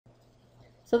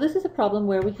So this is a problem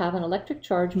where we have an electric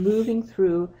charge moving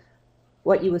through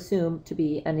what you assume to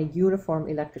be a uniform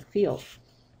electric field.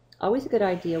 Always a good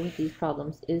idea with these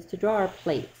problems is to draw our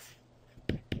plates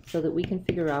so that we can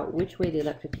figure out which way the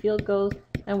electric field goes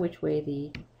and which way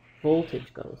the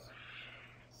voltage goes.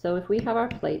 So if we have our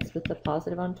plates with the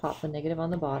positive on top and negative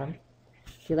on the bottom,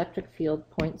 the electric field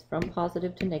points from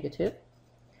positive to negative,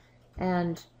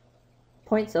 and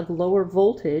points of lower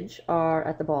voltage are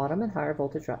at the bottom and higher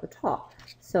voltage are at the top.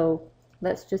 So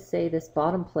let's just say this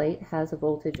bottom plate has a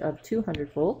voltage of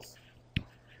 200 volts,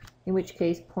 in which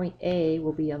case point A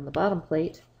will be on the bottom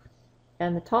plate,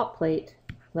 and the top plate,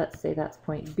 let's say that's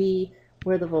point B,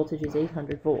 where the voltage is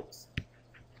 800 volts.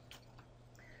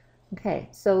 Okay,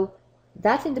 so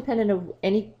that's independent of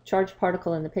any charged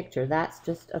particle in the picture. That's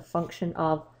just a function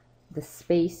of the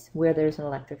space where there's an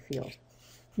electric field.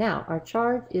 Now, our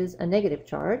charge is a negative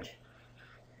charge,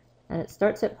 and it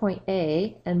starts at point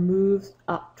A and moves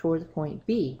up towards point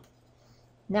B.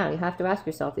 Now, you have to ask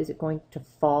yourself, is it going to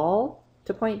fall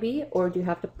to point B, or do you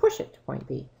have to push it to point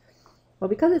B? Well,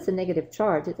 because it's a negative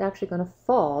charge, it's actually going to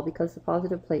fall because the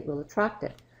positive plate will attract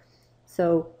it.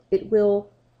 So it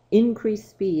will increase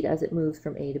speed as it moves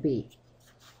from A to B.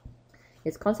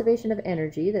 It's conservation of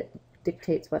energy that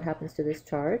dictates what happens to this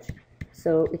charge.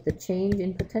 So if the change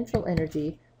in potential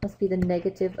energy must be the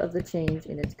negative of the change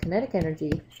in its kinetic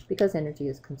energy, because energy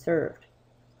is conserved.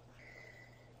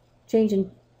 Change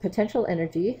in potential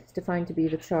energy is defined to be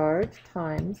the charge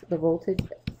times the voltage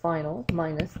final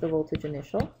minus the voltage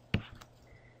initial.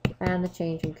 And the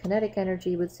change in kinetic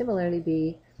energy would similarly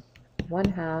be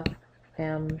 1/2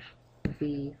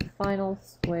 mv final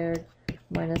squared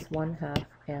minus 1/2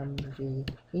 mv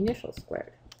initial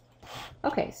squared.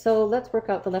 Okay, so let's work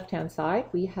out the left-hand side.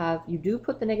 You do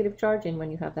put the negative charge in when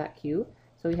you have that Q.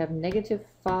 So we have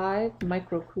 -5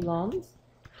 microcoulombs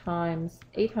times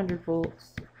 800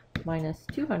 volts minus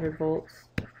 200 volts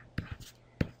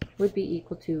would be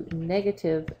equal to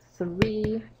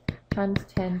 -3 times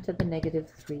 10 to the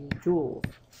 -3 joules.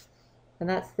 And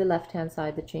that's the left-hand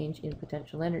side, the change in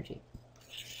potential energy.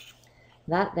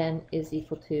 That then is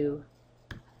equal to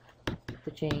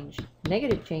the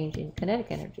negative change in kinetic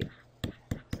energy.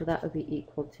 So that would be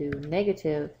equal to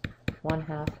 -1/2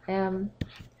 m,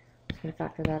 I'm going to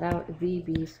factor that out,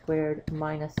 VB squared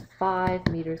minus 5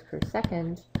 meters per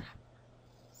second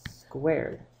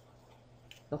squared.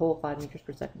 The whole 5 meters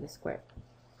per second is squared.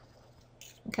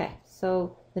 Okay,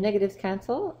 so the negatives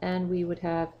cancel, and we would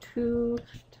have 2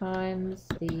 times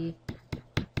the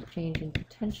change in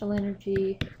potential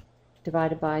energy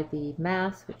divided by the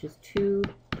mass, which is 2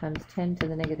 times 10 to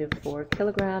the -4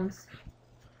 kilograms,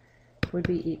 would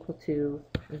be equal to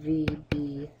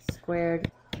VB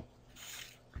squared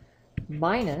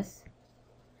minus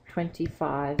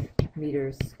 25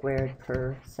 meters squared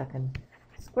per second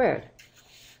squared.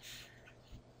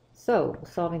 So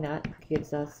solving that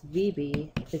gives us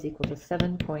VB is equal to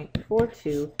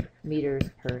 7.42 meters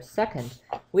per second,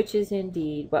 which is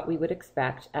indeed what we would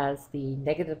expect as the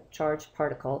negative charged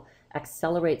particle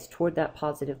accelerates toward that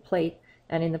positive plate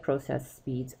and in the process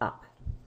speeds up.